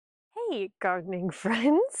Hey, gardening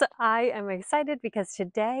friends. I am excited because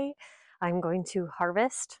today I'm going to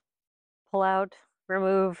harvest, pull out,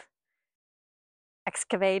 remove,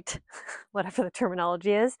 excavate, whatever the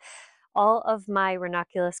terminology is, all of my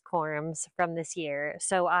ranunculus corms from this year.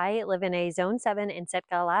 So I live in a zone 7 in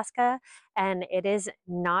Sitka, Alaska, and it is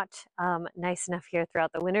not nice enough here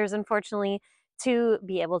throughout the winters, unfortunately, to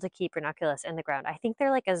be able to keep ranunculus in the ground. I think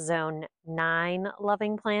they're like a zone 9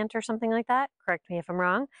 loving plant or something like that. Correct me if I'm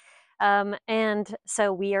wrong. And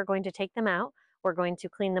so we are going to take them out. We're going to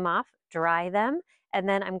clean them off, dry them, and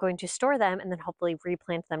then I'm going to store them and then hopefully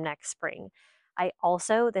replant them next spring.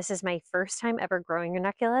 This is my first time ever growing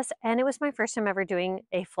ranunculus, and it was my first time ever doing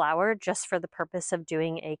a flower just for the purpose of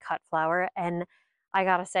doing a cut flower. And I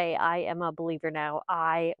gotta say, I am a believer now.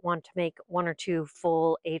 I want to make 1 or 2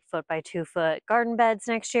 full 8-foot by 2-foot garden beds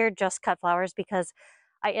next year, just cut flowers, because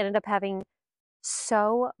I ended up having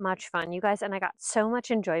so much fun, you guys, and I got so much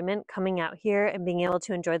enjoyment coming out here and being able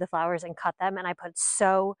to enjoy the flowers and cut them. And I put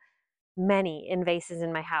so many in vases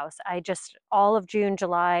in my house. All of June,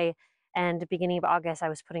 July, and beginning of August, I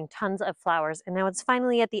was putting tons of flowers. And now it's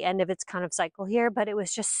finally at the end of its kind of cycle here, but it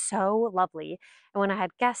was just so lovely. And when I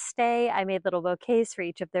had guests stay, I made little bouquets for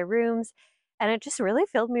each of their rooms. And it just really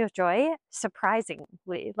filled me with joy,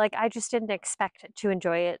 surprisingly. Like, I just didn't expect to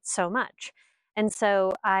enjoy it so much. And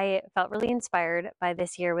so I felt really inspired by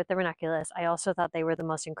this year with the ranunculus. I also thought they were the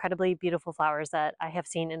most incredibly beautiful flowers that I have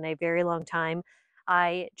seen in a very long time.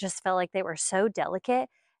 I just felt like they were so delicate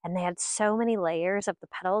and they had so many layers of the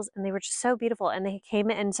petals and they were just so beautiful and they came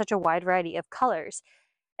in such a wide variety of colors.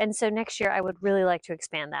 And so next year I would really like to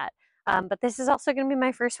expand that. But this is also going to be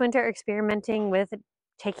my first winter experimenting with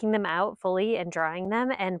taking them out fully and drying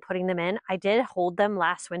them and putting them in. I did hold them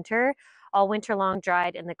last winter, all winter long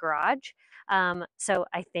dried in the garage. So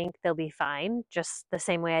I think they'll be fine, just the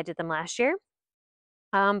same way I did them last year.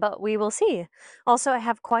 But we will see. Also, I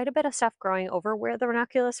have quite a bit of stuff growing over where the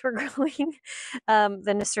ranunculus were growing.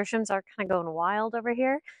 The nasturtiums are kind of going wild over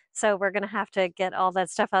here. So we're going to have to get all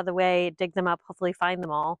that stuff out of the way, dig them up, hopefully find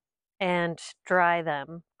them all, and dry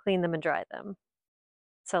them, clean them and dry them.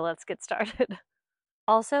 So let's get started.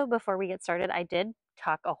 Also, before we get started, I did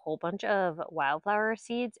tuck a whole bunch of wildflower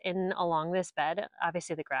seeds in along this bed.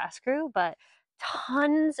 Obviously the grass grew, but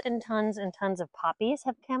tons and tons and tons of poppies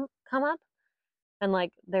have come up. And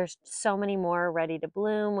like, there's so many more ready to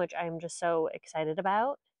bloom, which I'm just so excited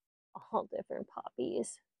about. All different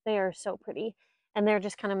poppies. They are so pretty. And they're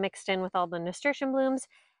just kind of mixed in with all the nasturtium blooms.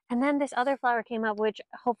 And then this other flower came up, which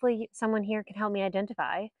hopefully someone here can help me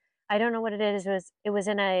identify. I don't know what it is. It was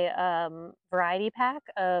in a variety pack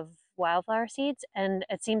of wildflower seeds. And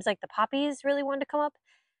it seems like the poppies really wanted to come up.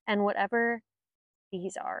 And whatever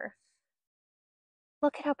these are.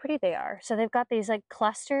 Look at how pretty they are. So they've got these like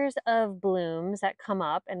clusters of blooms that come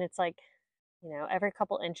up and it's like, every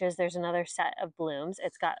couple inches there's another set of blooms.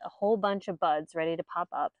 It's got a whole bunch of buds ready to pop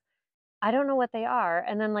up. I don't know what they are.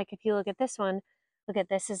 And then like if you look at this one, look at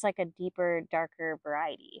this is like a deeper, darker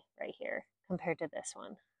variety right here compared to this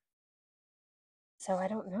one. So I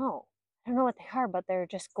don't know. I don't know what they are, but they're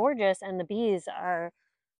just gorgeous and the bees are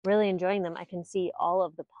really enjoying them. I can see all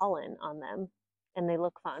of the pollen on them and they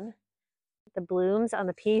look fun. The blooms on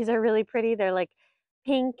the peas are really pretty. They're like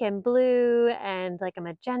pink and blue and like a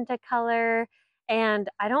magenta color. And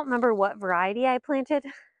I don't remember what variety I planted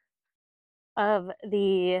of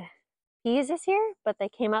the peas this year, but they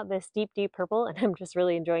came out this deep, deep purple and I'm just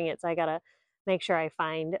really enjoying it. So I gotta make sure I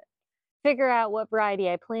figure out what variety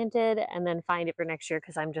I planted and then find it for next year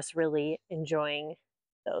because I'm just really enjoying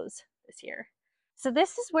those this year. So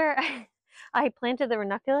this is where I planted the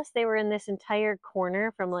ranunculus. They were in this entire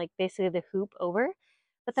corner from like basically the hoop over.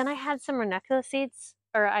 But then I had some ranunculus seeds,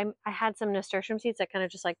 or I had some nasturtium seeds that kind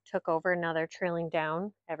of just like took over. And now they're trailing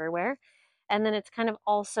down everywhere. And then it's kind of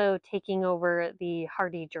also taking over the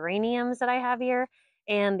hardy geraniums that I have here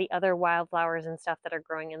and the other wildflowers and stuff that are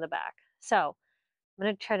growing in the back. So I'm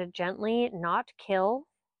going to try to gently not kill,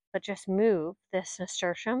 but just move this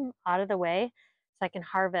nasturtium out of the way so I can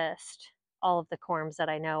harvest all of the corms that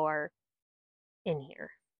I know are in here.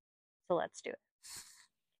 So let's do it.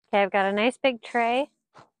 Okay, I've got a nice big tray.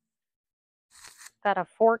 Got a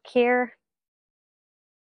fork here.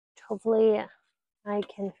 Hopefully I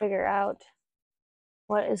can figure out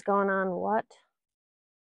what is going on what.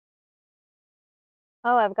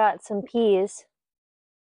 Oh, I've got some peas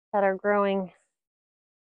that are growing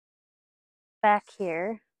back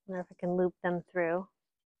here. I wonder if I can loop them through,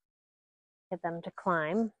 get them to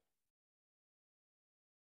climb.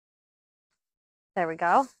 There we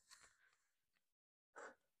go.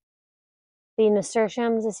 The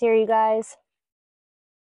nasturtiums this year, you guys,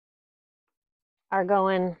 are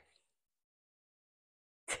going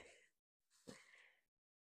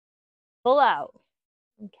Pull out.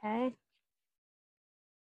 Okay.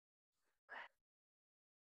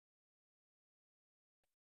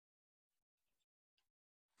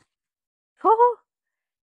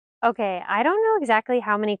 Okay, I don't know exactly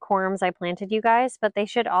how many corms I planted, you guys, but they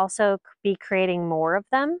should also be creating more of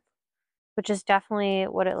them, which is definitely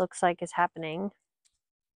what it looks like is happening.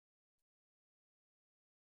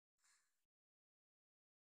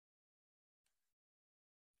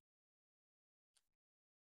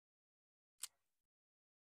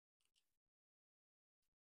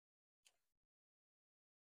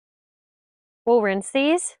 We'll rinse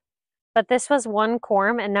these, but this was one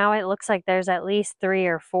corm, and now it looks like there's at least 3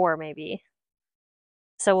 or 4 maybe.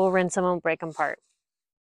 So we'll rinse them and break them apart.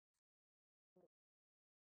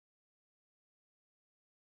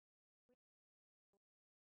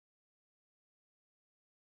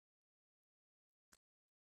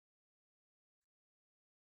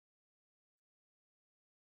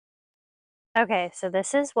 Okay, so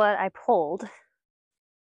this is what I pulled.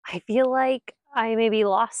 I feel like I maybe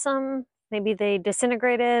lost some, maybe they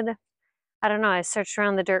disintegrated. I don't know, I searched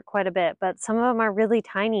around the dirt quite a bit, but some of them are really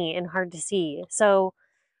tiny and hard to see. So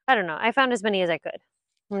I don't know, I found as many as I could.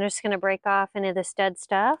 I'm just gonna break off any of this dead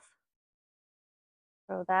stuff.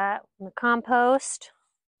 Throw that in the compost.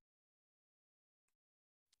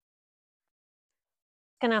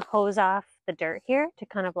 Gonna hose off the dirt here to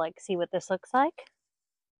kind of like see what this looks like.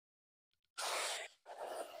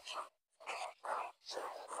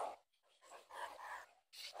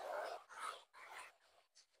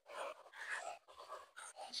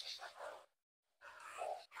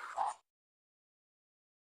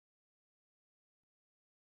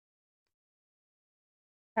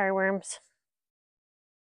 Sorry, worms.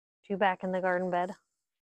 2 back in the garden bed.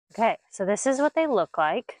 Okay, so this is what they look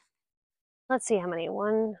like. Let's see how many.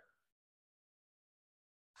 One.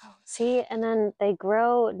 Oh, see, and then they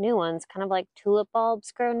grow new ones, kind of like tulip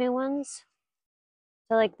bulbs grow new ones.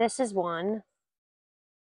 So like this is 1.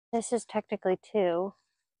 This is technically 2.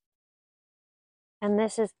 And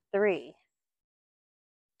this is 3.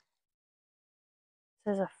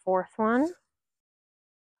 This is a 4th one.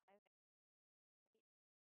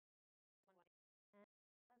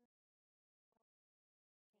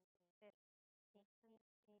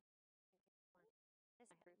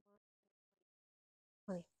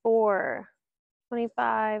 Four,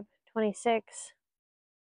 25, 26,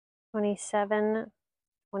 27,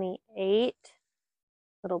 28.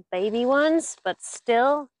 Little baby ones, but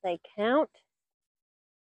still they count.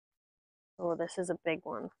 Oh, this is a big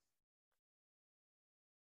one.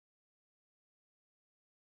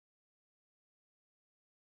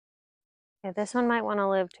 Okay, this one might want to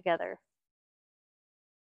live together.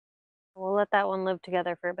 We'll let that one live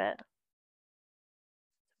together for a bit.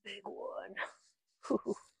 Big one.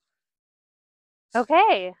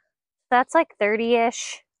 Okay, that's like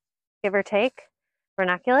 30-ish, give or take,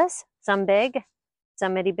 ranunculus. Some big,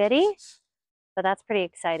 some itty bitty, but that's pretty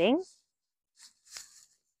exciting.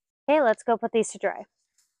 Okay, let's go put these to dry.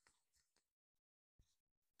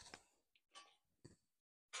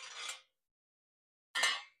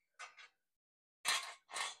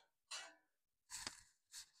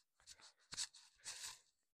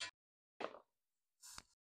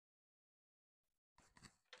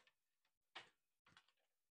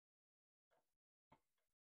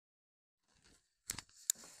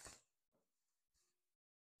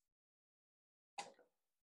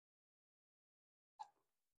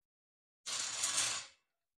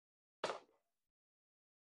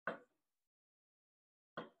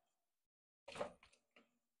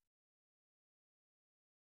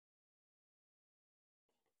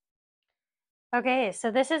 Okay,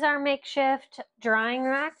 so this is our makeshift drying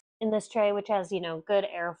rack in this tray, which has, good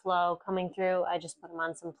airflow coming through. I just put them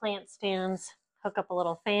on some plant stands, hook up a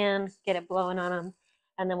little fan, get it blowing on them,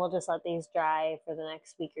 and then we'll just let these dry for the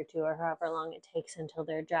next week or 2 or however long it takes until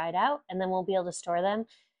they're dried out, and then we'll be able to store them.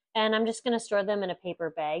 And I'm just going to store them in a paper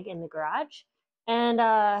bag in the garage. And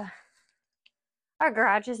our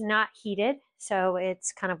garage is not heated, so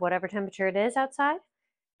it's kind of whatever temperature it is outside.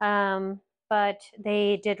 But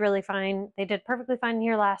they did really fine. They did perfectly fine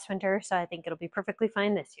here last winter, so I think it'll be perfectly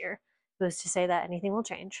fine this year. Who's to say that anything will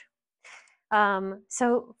change?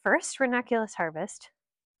 So first ranunculus harvest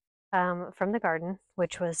from the garden,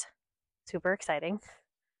 which was super exciting.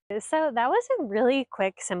 So that was a really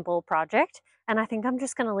quick, simple project, and I think I'm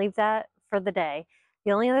just going to leave that for the day.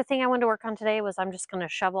 The only other thing I wanted to work on today was I'm just going to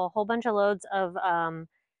shovel a whole bunch of loads of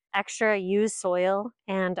extra used soil,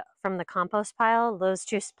 and from the compost pile, those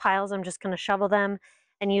 2 piles, I'm just going to shovel them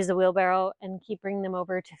and use the wheelbarrow and keep bringing them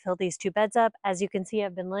over to fill these 2 beds up. As you can see,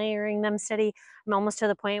 I've been layering them steady. I'm almost to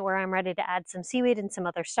the point where I'm ready to add some seaweed and some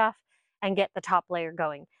other stuff. and get the top layer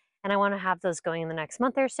going. And I want to have those going in the next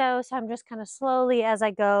month or so. So I'm just kind of slowly as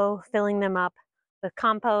I go filling them up with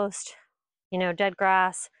compost, dead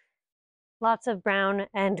grass, lots of brown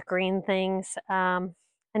and green things, and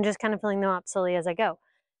just kind of filling them up slowly as I go.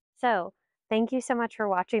 So thank you so much for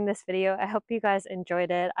watching this video. I hope you guys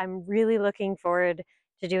enjoyed it. I'm really looking forward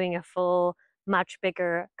to doing a full, much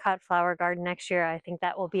bigger cut flower garden next year. I think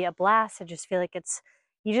that will be a blast. I just feel like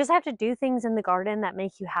you just have to do things in the garden that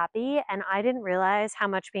make you happy. And I didn't realize how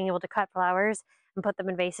much being able to cut flowers and put them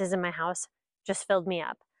in vases in my house just filled me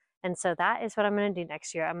up. And so that is what I'm going to do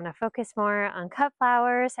next year. I'm going to focus more on cut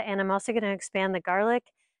flowers, and I'm also going to expand the garlic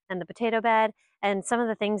and the potato bed and some of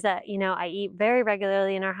the things that, I eat very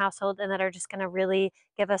regularly in our household and that are just going to really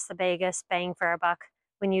give us the biggest bang for our buck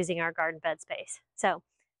when using our garden bed space. So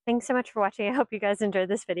thanks so much for watching. I hope you guys enjoyed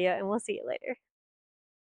this video, and we'll see you later.